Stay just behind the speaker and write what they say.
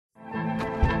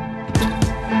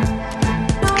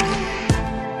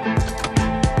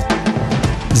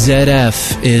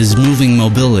ZF is moving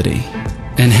mobility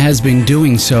and has been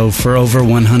doing so for over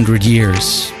 100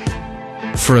 years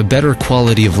for a better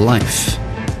quality of life,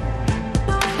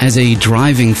 as a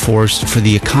driving force for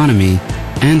the economy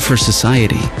and for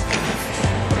society.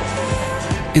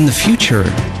 In the future,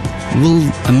 will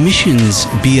emissions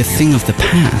be a thing of the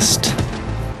past?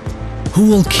 Who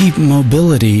will keep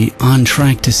mobility on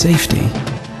track to safety?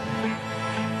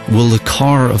 Will the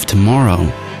car of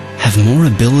tomorrow have more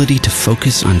ability to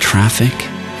focus on traffic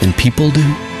than people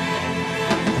do?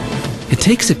 It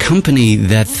takes a company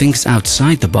that thinks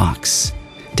outside the box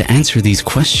to answer these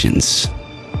questions.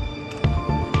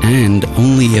 And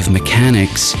only if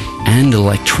mechanics and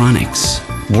electronics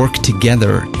work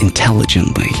together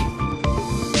intelligently.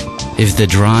 If the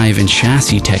drive and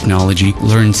chassis technology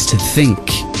learns to think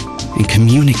and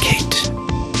communicate.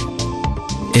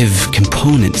 If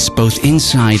components both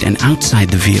inside and outside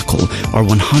the vehicle are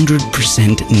 100%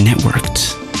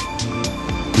 networked.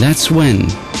 That's when,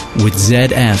 with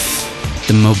ZF,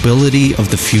 the mobility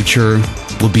of the future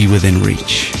will be within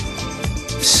reach.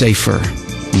 Safer,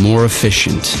 more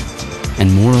efficient,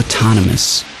 and more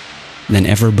autonomous than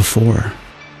ever before.